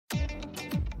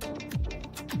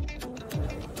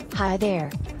Hi there,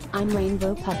 I'm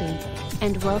Rainbow Puppy,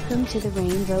 and welcome to the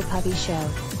Rainbow Puppy Show.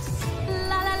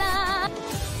 La la la.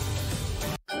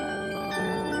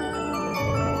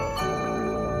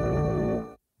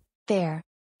 There.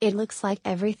 It looks like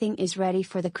everything is ready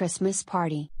for the Christmas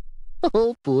party.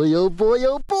 Oh boy, oh boy,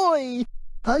 oh boy!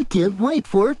 I can't wait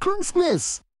for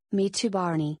Christmas! Me too,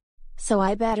 Barney. So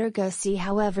I better go see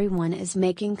how everyone is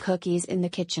making cookies in the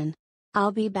kitchen.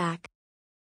 I'll be back.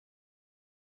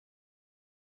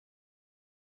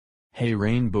 Hey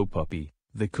Rainbow Puppy,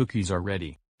 the cookies are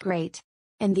ready. Great.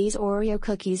 And these Oreo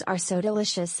cookies are so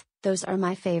delicious, those are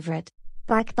my favorite.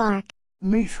 Bark bark.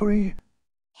 Me three.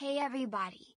 Hey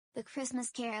everybody, the Christmas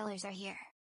carolers are here.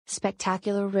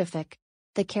 Spectacular-rific.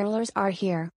 The carolers are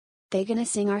here. They gonna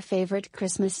sing our favorite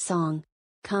Christmas song.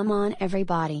 Come on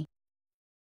everybody.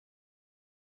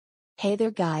 Hey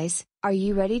there guys, are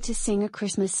you ready to sing a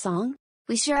Christmas song?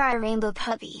 We sure are, Rainbow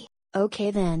Puppy.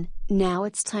 Okay then, now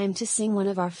it's time to sing one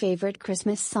of our favorite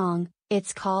Christmas song.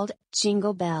 It's called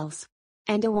Jingle Bells.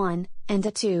 And a 1, and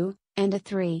a 2, and a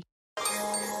 3.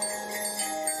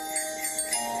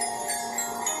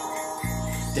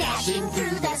 Dashing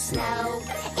through the snow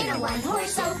in a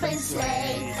one-horse open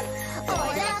sleigh.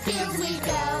 O'er the fields we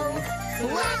go,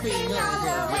 laughing all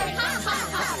the way. Ha ha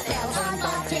ha! Bells on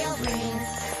bobtails ring,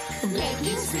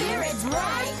 making spirits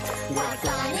bright. What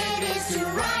fun it is to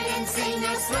ride and sing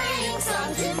a sleighing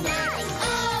song tonight!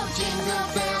 Oh, jingle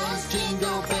bells,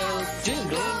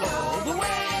 jingle all the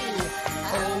way.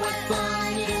 Oh, what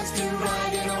fun it is to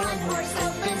ride in a one-horse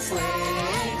open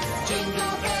sleigh.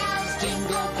 Jingle bells,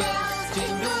 jingle bells,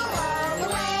 jingle all the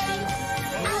way.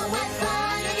 Oh, what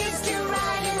fun it is to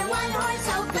ride in a one-horse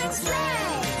open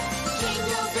sleigh.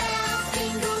 Jingle bells,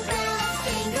 jingle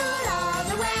all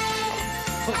the way.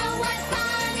 Oh, what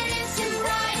fun it is to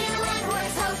ride in a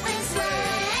one-horse open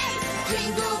sleigh.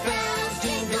 Jingle bells,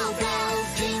 jingle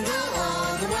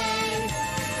all the way.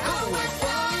 Oh, what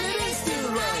fun it is to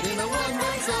ride in a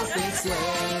one-horse open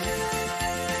sleigh.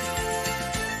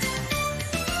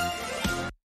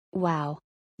 Wow.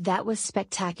 That was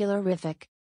spectacular-rific.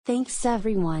 Thanks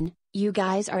everyone, you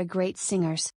guys are great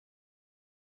singers.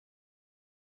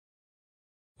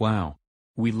 Wow.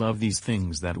 We love these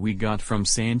things that we got from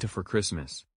Santa for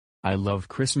Christmas. I love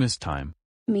Christmas time.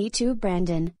 Me too,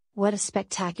 Brandon. What a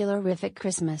spectacular-rific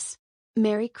Christmas.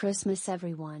 Merry Christmas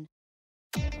everyone.